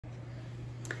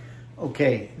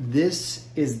Okay, this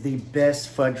is the best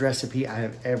fudge recipe I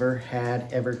have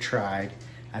ever tried.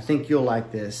 I think you'll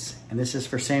like this. And this is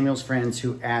for Samuel's friends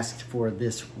who asked for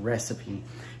this recipe.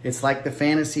 It's like the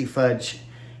fantasy fudge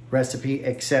recipe,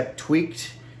 except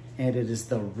tweaked, and it is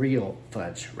the real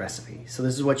fudge recipe. So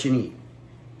this is what you need.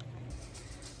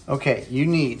 Okay, you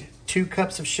need 2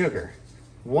 cups of sugar,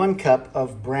 1 cup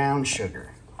of brown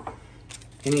sugar,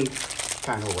 any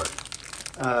kind will work.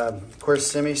 Of course,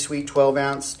 semi-sweet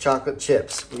 12-ounce chocolate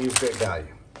chips. We use great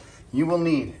value. You will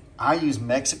need, I use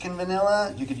Mexican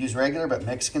vanilla. You could use regular, but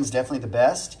Mexican's definitely the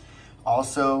best.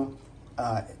 Also,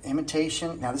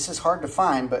 imitation. Now, this is hard to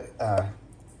find, but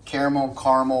caramel.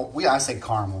 I say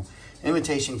caramel.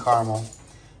 Imitation caramel.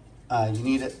 You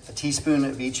need a teaspoon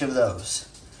of each of those.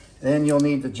 Then you'll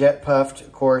need the jet puffed,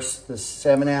 of course, the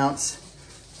 7-ounce,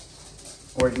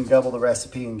 or you can double the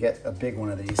recipe and get a big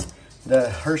one of these.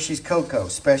 The Hershey's Cocoa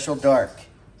Special Dark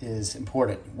is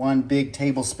important. 1 big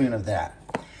tablespoon of that.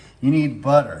 You need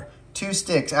butter, 2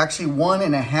 sticks, actually 1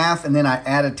 1/2, and then I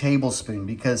add a tablespoon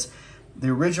because the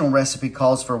original recipe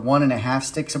calls for 1 1/2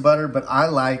 sticks of butter, but I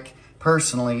like,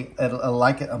 personally, I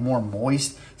like it more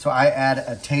moist, so I add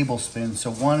a tablespoon. So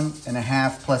 1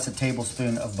 1/2 plus a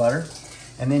tablespoon of butter.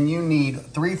 And then you need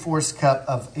 3/4 cup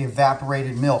of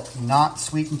evaporated milk, not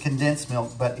sweetened condensed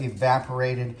milk, but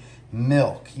evaporated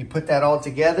milk. You put that all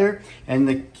together,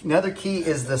 and another key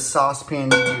is the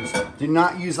saucepan you use. Do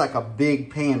not use like a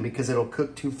big pan because it'll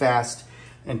cook too fast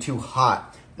and too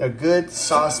hot. A good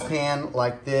saucepan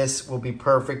like this will be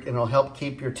perfect, and it'll help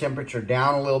keep your temperature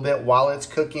down a little bit while it's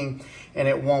cooking, and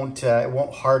it won't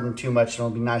harden too much, and it'll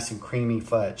be nice and creamy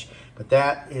fudge. But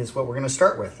that is what we're gonna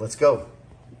start with. Let's go.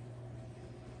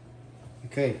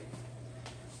 Okay,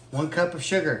 1 cup of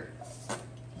sugar.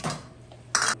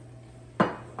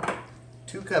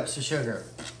 2 cups of sugar.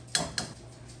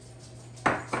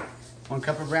 1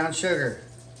 cup of brown sugar.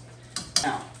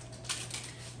 Now,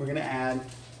 we're gonna add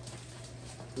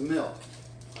the milk.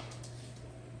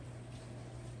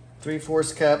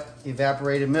 3/4 cup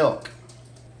evaporated milk.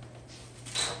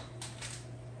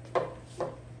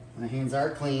 My hands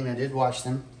are clean, I did wash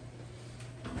them.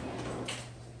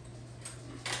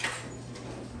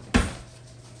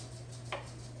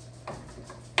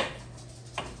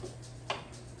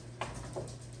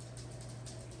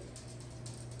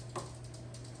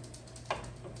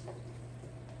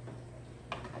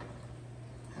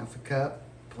 Half a cup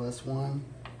plus 1,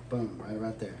 boom, right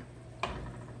about there.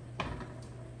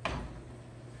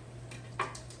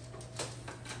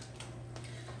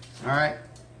 All right,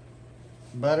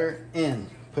 butter in.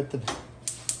 Put the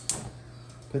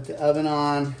oven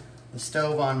on, the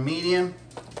stove on medium.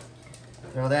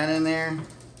 Throw that in there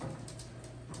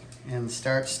and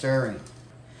start stirring.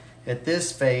 At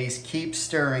this phase, keep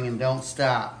stirring and don't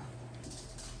stop.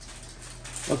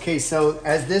 Okay, so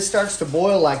as this starts to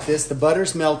boil like this, the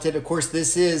butter's melted. Of course,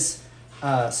 this is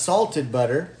salted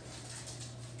butter.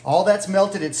 All that's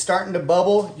melted, it's starting to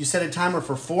bubble. You set a timer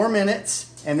for 4 minutes,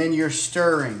 and then you're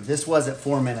stirring. This was at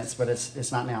 4 minutes, but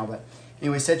it's not now. But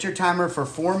anyway, set your timer for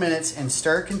 4 minutes and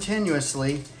stir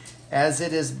continuously as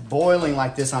it is boiling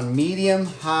like this on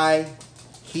medium-high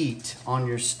heat on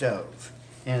your stove.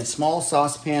 In a small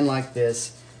saucepan like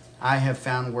this, I have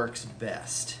found works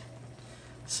best.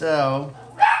 So,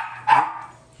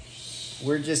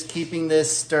 we're just keeping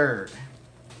this stirred.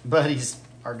 Buddies,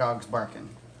 our dog's barking.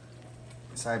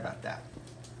 Sorry about that.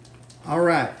 All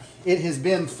right, it has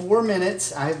been 4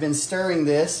 minutes. I have been stirring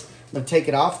this. I'm gonna take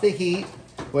it off the heat.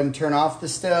 Go ahead and turn off the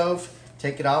stove.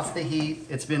 Take it off the heat.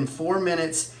 It's been 4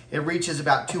 minutes. It reaches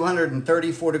about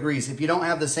 234 degrees. If you don't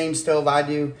have the same stove I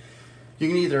do, you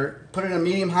can either put it in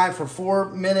medium-high for 4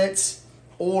 minutes,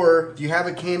 or if you have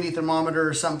a candy thermometer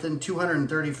or something,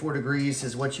 234 degrees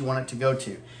is what you want it to go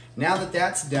to. Now that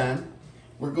that's done,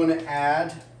 we're going to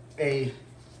add a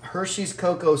Hershey's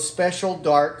Cocoa Special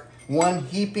Dark, 1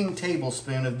 heaping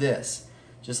tablespoon of this,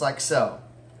 just like so.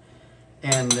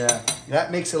 And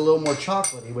that makes it a little more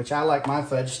chocolatey, which I like my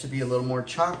fudge to be a little more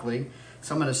chocolatey.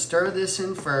 So I'm going to stir this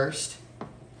in first,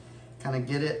 kind of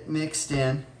get it mixed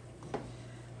in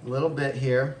a little bit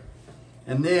here.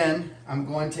 And then I'm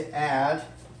going to add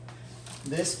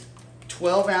this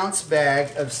 12-ounce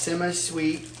bag of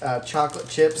semi-sweet chocolate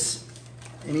chips.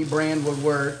 Any brand would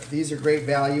work. These are great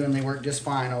value and they work just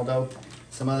fine, although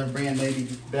some other brand may be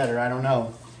better, I don't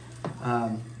know.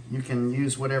 You can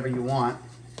use whatever you want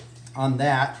on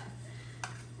that.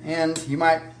 And you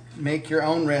might make your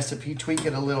own recipe, tweak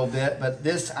it a little bit, but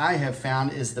this I have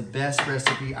found is the best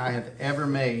recipe I have ever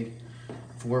made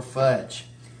for fudge.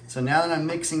 So now that I'm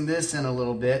mixing this in a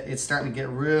little bit, it's starting to get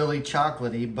really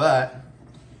chocolatey, but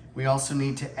we also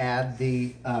need to add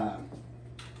the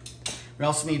We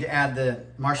also need to add the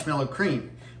marshmallow cream,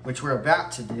 which we're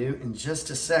about to do in just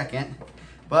a second.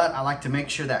 But I like to make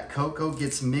sure that cocoa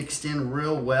gets mixed in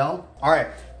real well. All right,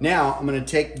 now I'm gonna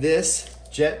take this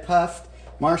jet puffed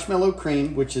marshmallow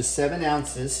cream, which is 7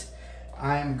 ounces.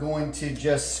 I'm going to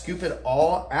just scoop it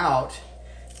all out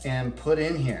and put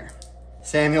in here.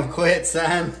 Samuel, quit,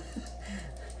 son.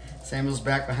 Samuel's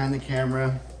back behind the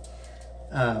camera.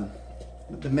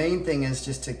 The main thing is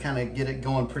just to kind of get it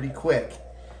going pretty quick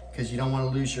because you don't want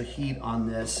to lose your heat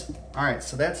on this. All right,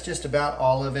 so that's just about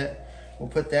all of it. We'll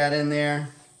put that in there.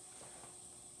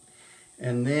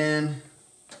 And then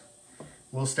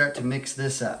we'll start to mix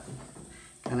this up.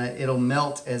 And it'll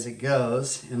melt as it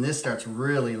goes. And this starts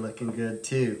really looking good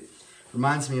too.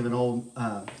 Reminds me of an old,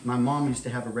 my mom used to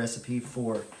have a recipe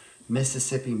for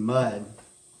Mississippi mud.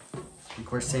 Of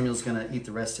course, Samuel's gonna eat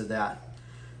the rest of that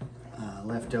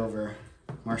leftover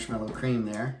marshmallow cream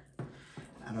there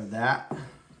out of that,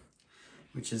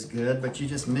 which is good. But you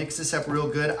just mix this up real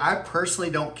good. I personally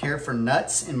don't care for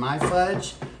nuts in my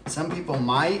fudge. Some people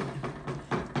might.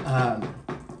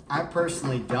 I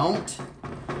personally don't.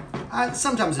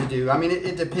 Sometimes I do. I mean,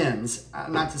 it depends.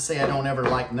 Not to say I don't ever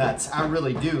like nuts. I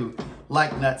really do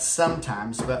like nuts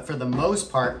sometimes, but for the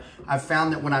most part, I've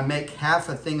found that when I make half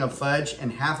a thing of fudge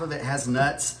and half of it has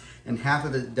nuts and half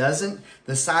of it doesn't,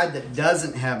 the side that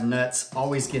doesn't have nuts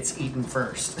always gets eaten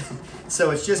first.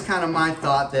 So it's just kind of my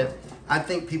thought that I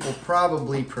think people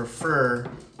probably prefer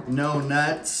no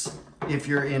nuts. If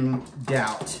you're in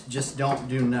doubt, just don't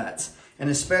do nuts. And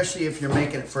especially if you're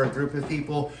making it for a group of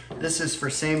people. This is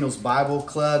for Samuel's Bible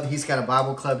Club. He's got a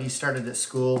Bible club he started at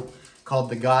school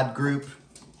called the God Group.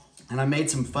 And I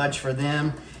made some fudge for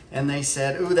them. And they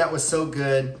said, ooh, that was so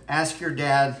good. Ask your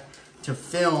dad to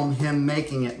film him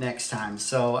making it next time.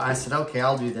 So I said, okay,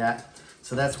 I'll do that.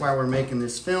 So that's why we're making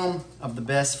this film of the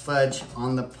best fudge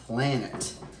on the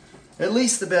planet. At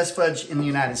least the best fudge in the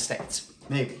United States,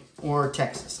 maybe. Or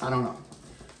Texas, I don't know.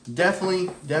 Definitely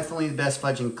the best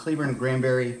fudge in Cleveland,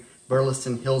 Granbury,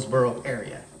 Burleson, Hillsboro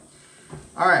area.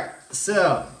 All right,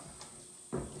 so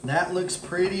that looks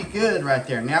pretty good right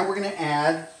there. Now we're gonna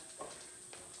add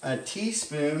a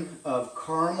teaspoon of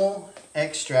caramel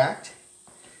extract,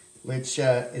 which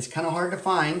is kind of hard to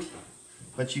find,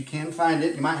 but you can find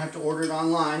it. You might have to order it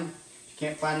online. You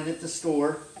can't find it at the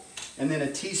store. And then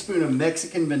a teaspoon of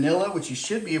Mexican vanilla, which you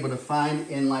should be able to find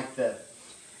in like the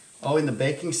in the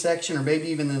baking section, or maybe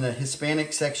even in the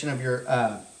Hispanic section of your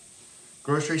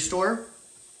grocery store.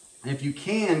 And if you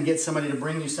can get somebody to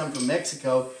bring you some from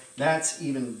Mexico, that's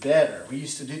even better. We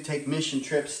used to take mission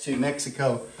trips to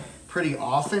Mexico pretty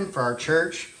often for our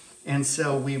church. And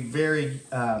so we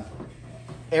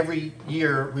every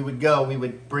year we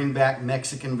would bring back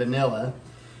Mexican vanilla.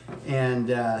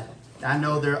 And I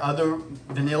know there are other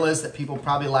vanillas that people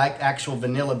probably like, actual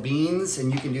vanilla beans,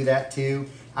 and you can do that too.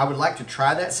 I would like to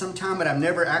try that sometime, but I've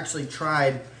never actually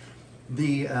tried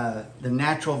the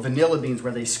natural vanilla beans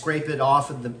where they scrape it off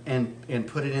of and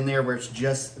put it in there where it's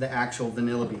just the actual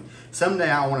vanilla bean.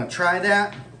 Someday I want to try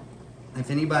that.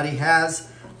 If anybody has,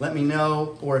 let me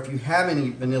know. Or if you have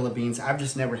any vanilla beans, I've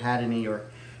just never had any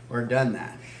or done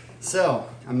that. So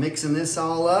I'm mixing this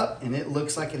all up and it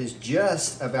looks like it is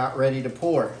just about ready to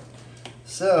pour.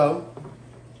 So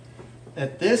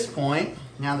at this point,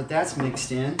 now that that's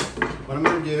mixed in, what I'm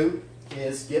going to do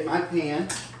is get my pan,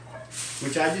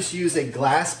 which I just use a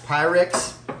glass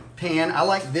Pyrex pan. I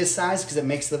like this size because it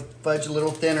makes the fudge a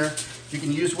little thinner. You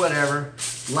can use whatever.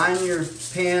 Line your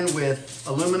pan with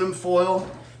aluminum foil,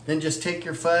 then just take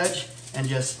your fudge and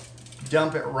just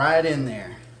dump it right in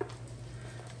there.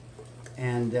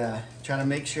 And try to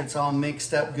make sure it's all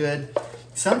mixed up good.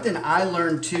 Something I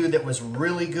learned too that was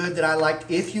really good that I liked,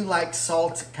 if you like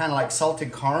salt, kind of like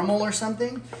salted caramel or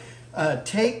something,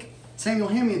 Samuel,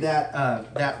 hand me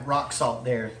that rock salt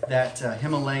there, that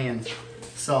Himalayan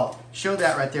salt. Show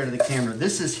that right there to the camera.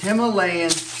 This is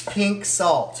Himalayan pink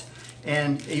salt.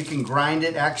 And you can grind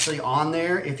it actually on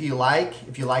there if you like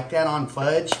that on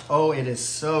fudge. Oh, it is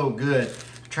so good.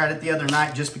 I tried it the other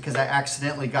night just because I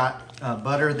accidentally got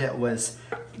butter that was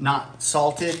not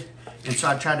salted. And so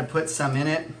I tried to put some in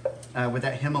it with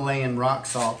that Himalayan rock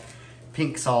salt,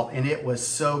 pink salt, and it was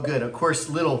so good. Of course,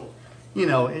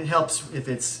 it helps if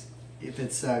it's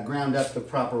ground up the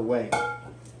proper way.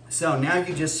 So now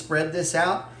you just spread this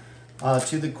out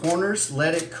to the corners,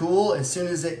 let it cool. As soon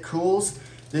as it cools,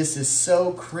 this is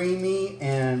so creamy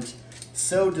and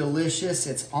so delicious.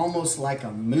 It's almost like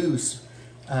a mousse,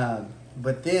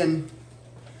 but then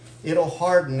it'll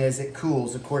harden as it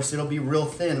cools. Of course, it'll be real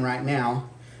thin right now.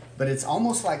 But it's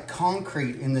almost like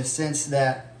concrete in the sense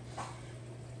that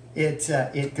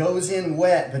it goes in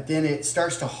wet, but then it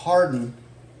starts to harden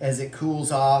as it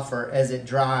cools off or as it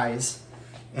dries.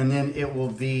 And then it will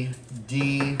be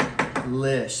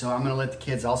delish. So I'm gonna let the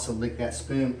kids also lick that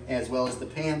spoon as well as the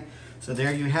pan. So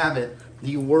there you have it,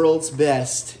 the world's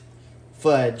best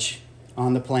fudge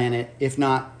on the planet, if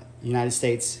not United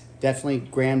States, definitely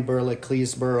Granbury,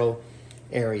 Cleesboro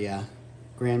area,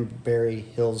 Granbury,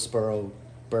 Hillsboro,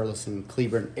 Burleson,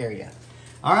 Cleburne area.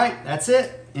 All right, that's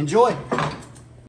it. Enjoy.